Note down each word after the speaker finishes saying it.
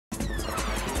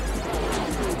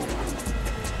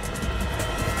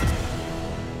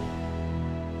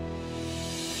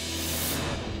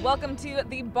Welcome to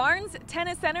the Barnes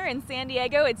Tennis Center in San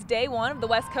Diego. It's day one of the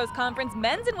West Coast Conference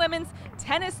men's and women's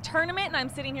tennis tournament, and I'm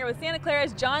sitting here with Santa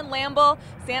Clara's John Lamble.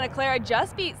 Santa Clara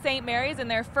just beat St. Mary's in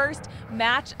their first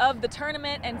match of the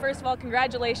tournament, and first of all,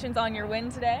 congratulations on your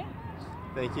win today.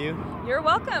 Thank you. You're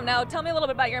welcome. Now tell me a little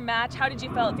bit about your match. How did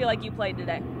you feel like you played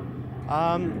today?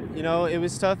 You know, it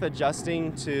was tough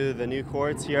adjusting to the new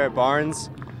courts here at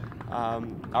Barnes.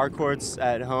 Our courts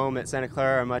at home at Santa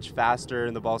Clara are much faster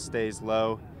and the ball stays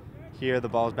low. Here the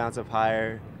balls bounce up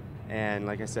higher, and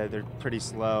like I said, they're pretty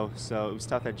slow, so it was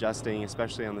tough adjusting,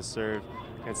 especially on the serve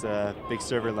against a big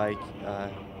server like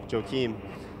Joaquim,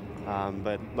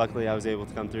 but luckily I was able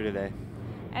to come through today.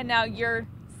 And now your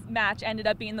match ended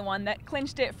up being the one that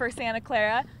clinched it for Santa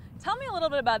Clara. Tell me a little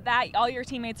bit about that. All your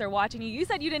teammates are watching you. You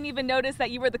said you didn't even notice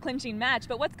that you were the clinching match,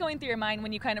 but what's going through your mind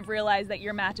when you kind of realize that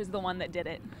your match is the one that did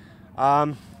it?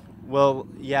 Well,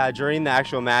 yeah, during the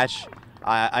actual match,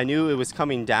 I knew it was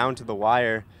coming down to the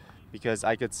wire because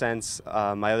I could sense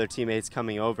my other teammates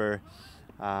coming over,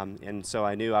 and so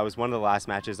I knew I was one of the last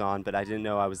matches on, but I didn't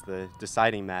know I was the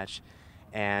deciding match.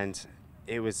 And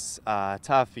it was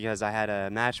tough because I had a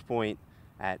match point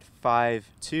at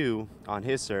 5-2 on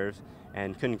his serve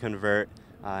and couldn't convert,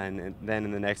 and then in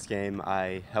the next game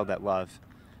I held that love.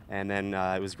 And then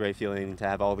it was a great feeling to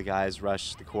have all the guys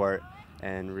rush the court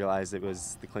and realize it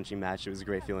was the clinching match. It was a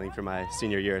great feeling for my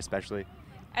senior year especially.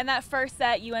 And that first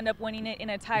set, you end up winning it in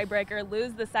a tiebreaker,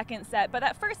 lose the second set. But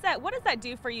that first set, what does that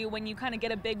do for you when you kind of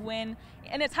get a big win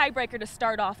in a tiebreaker to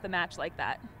start off the match like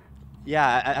that? Yeah,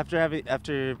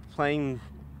 after playing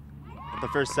the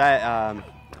first set,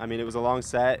 I mean, it was a long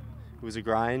set. It was a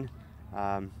grind.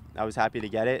 I was happy to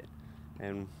get it,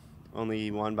 and only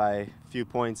won by a few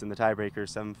points in the tiebreaker,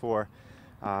 7-4.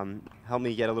 Helped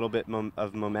me get a little bit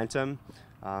of momentum.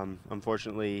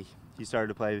 Unfortunately, he started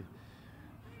to play,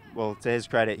 well, to his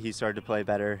credit, he started to play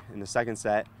better in the second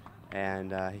set,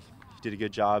 and he did a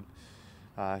good job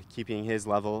keeping his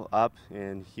level up,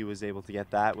 and he was able to get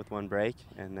that with one break.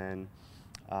 And then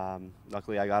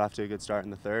luckily I got off to a good start in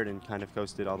the third and kind of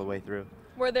coasted all the way through.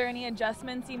 Were there any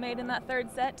adjustments you made in that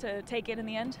third set to take it in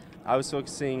the end? I was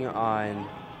focusing on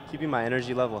keeping my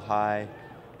energy level high,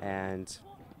 and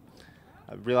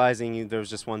realizing there was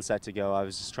just one set to go, I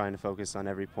was just trying to focus on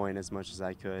every point as much as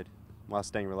I could while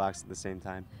staying relaxed at the same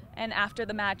time. And after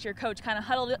the match, your coach kind of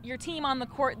huddled your team on the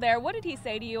court there. What did he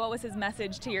say to you? What was his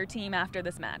message to your team after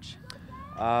this match?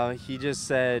 He just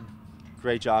said,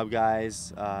 "Great job,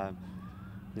 guys.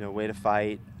 You know, way to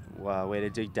fight, way to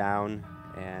dig down,"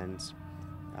 and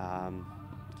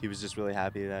he was just really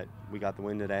happy that we got the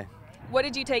win today. What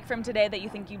did you take from today that you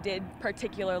think you did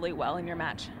particularly well in your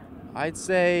match? I'd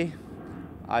say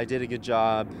I did a good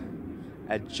job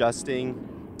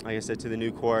adjusting, like I said, to the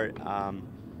new court,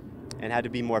 and had to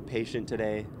be more patient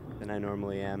today than I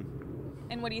normally am.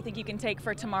 And what do you think you can take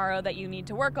for tomorrow that you need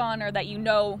to work on, or that you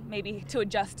know maybe to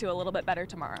adjust to a little bit better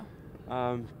tomorrow?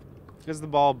 Because the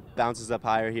ball bounces up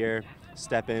higher here,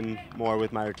 step in more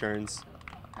with my returns.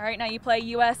 All right, now you play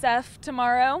USF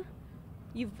tomorrow.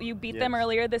 You beat them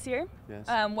earlier this year. Yes.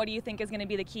 What do you think is going to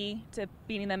be the key to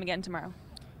beating them again tomorrow?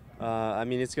 I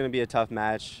mean, it's going to be a tough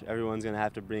match. Everyone's going to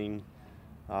have to bring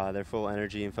their full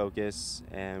energy and focus,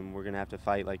 and we're going to have to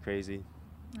fight like crazy.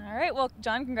 All right, well,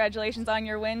 John, congratulations on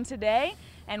your win today,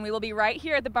 and we will be right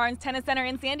here at the Barnes Tennis Center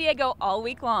in San Diego all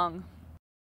week long.